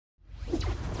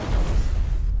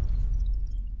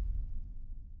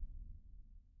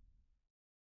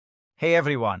Hey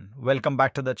everyone, welcome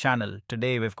back to the channel.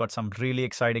 Today we've got some really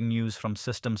exciting news from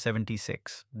System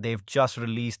 76. They've just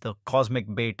released the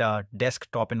Cosmic Beta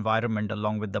desktop environment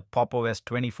along with the Pop! OS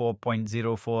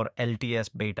 24.04 LTS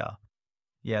Beta.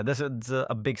 Yeah, this is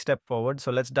a big step forward,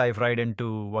 so let's dive right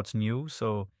into what's new.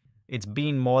 So it's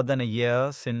been more than a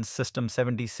year since System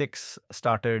 76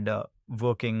 started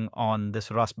working on this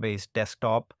Rust-based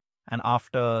desktop. And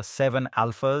after 7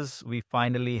 alphas, we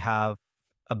finally have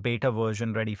a beta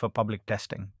version ready for public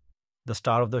testing. The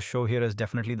star of the show here is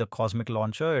definitely the Cosmic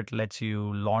Launcher. It lets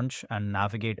you launch and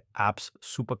navigate apps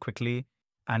super quickly.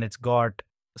 And it's got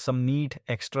some neat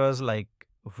extras like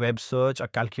web search, a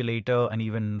calculator, and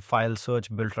even file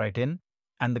search built right in.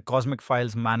 And the Cosmic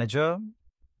Files Manager,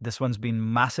 this one's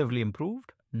been massively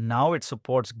improved. Now it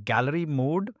supports gallery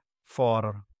mode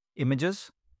for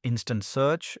images, instant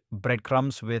search,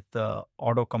 breadcrumbs with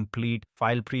autocomplete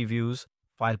file previews,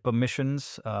 file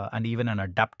permissions, and even an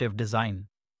adaptive design.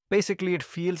 Basically, it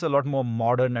feels a lot more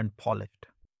modern and polished.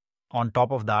 On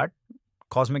top of that,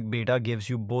 Cosmic Beta gives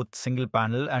you both single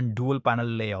panel and dual panel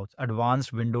layouts,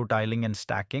 advanced window tiling and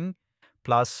stacking,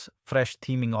 plus fresh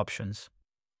theming options.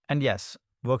 And yes,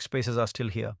 workspaces are still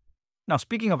here. Now,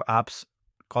 speaking of apps,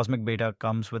 Cosmic Beta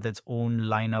comes with its own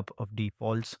lineup of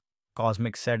defaults: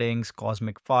 Cosmic Settings,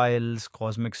 Cosmic Files,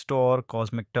 Cosmic Store,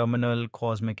 Cosmic Terminal,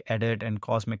 Cosmic Edit, and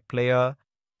Cosmic Player.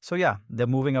 So yeah, they're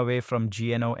moving away from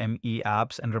GNOME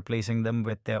apps and replacing them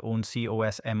with their own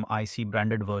COSMIC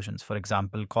branded versions. For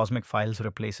example, Cosmic Files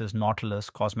replaces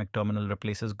Nautilus, Cosmic Terminal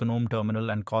replaces GNOME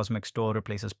Terminal, and Cosmic Store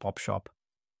replaces PopShop.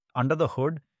 Under the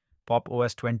hood, Pop!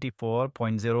 OS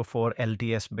 24.04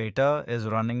 LTS Beta is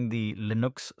running the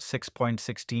Linux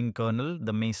 6.16 kernel,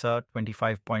 the Mesa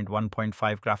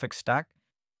 25.1.5 graphics stack,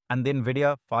 and the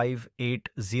NVIDIA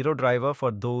 580 driver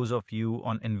for those of you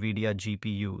on NVIDIA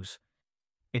GPUs.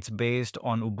 It's based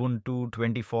on Ubuntu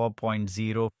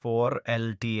 24.04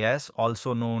 LTS,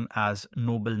 also known as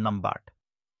Noble Numbat.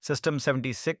 System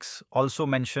 76 also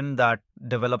mentioned that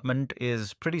development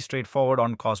is pretty straightforward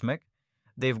on Cosmic.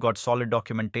 They've got solid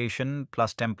documentation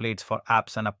plus templates for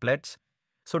apps and applets,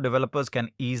 so developers can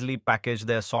easily package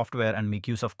their software and make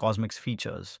use of Cosmic's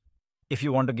features. If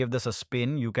you want to give this a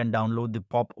spin, you can download the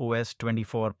Pop! OS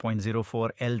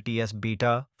 24.04 LTS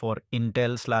Beta for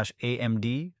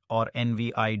Intel/AMD or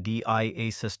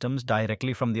NVIDIA systems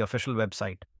directly from the official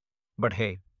website. But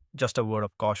hey, just a word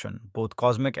of caution, both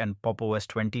Cosmic and Pop! OS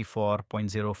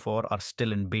 24.04 are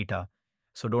still in beta,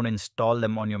 so don't install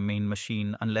them on your main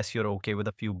machine unless you're okay with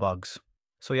a few bugs.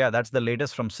 So yeah, that's the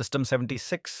latest from System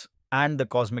 76 and the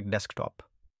Cosmic Desktop.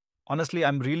 Honestly,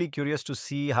 I'm really curious to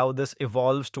see how this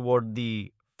evolves toward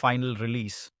the final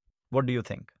release. What do you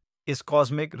think? Is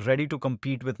Cosmic ready to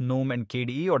compete with GNOME and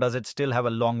KDE, or does it still have a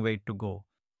long way to go?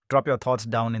 Drop your thoughts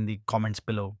down in the comments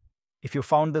below. If you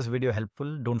found this video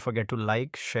helpful, don't forget to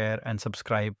like, share, and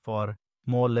subscribe for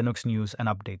more Linux news and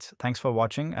updates. Thanks for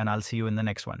watching, and I'll see you in the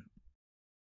next one.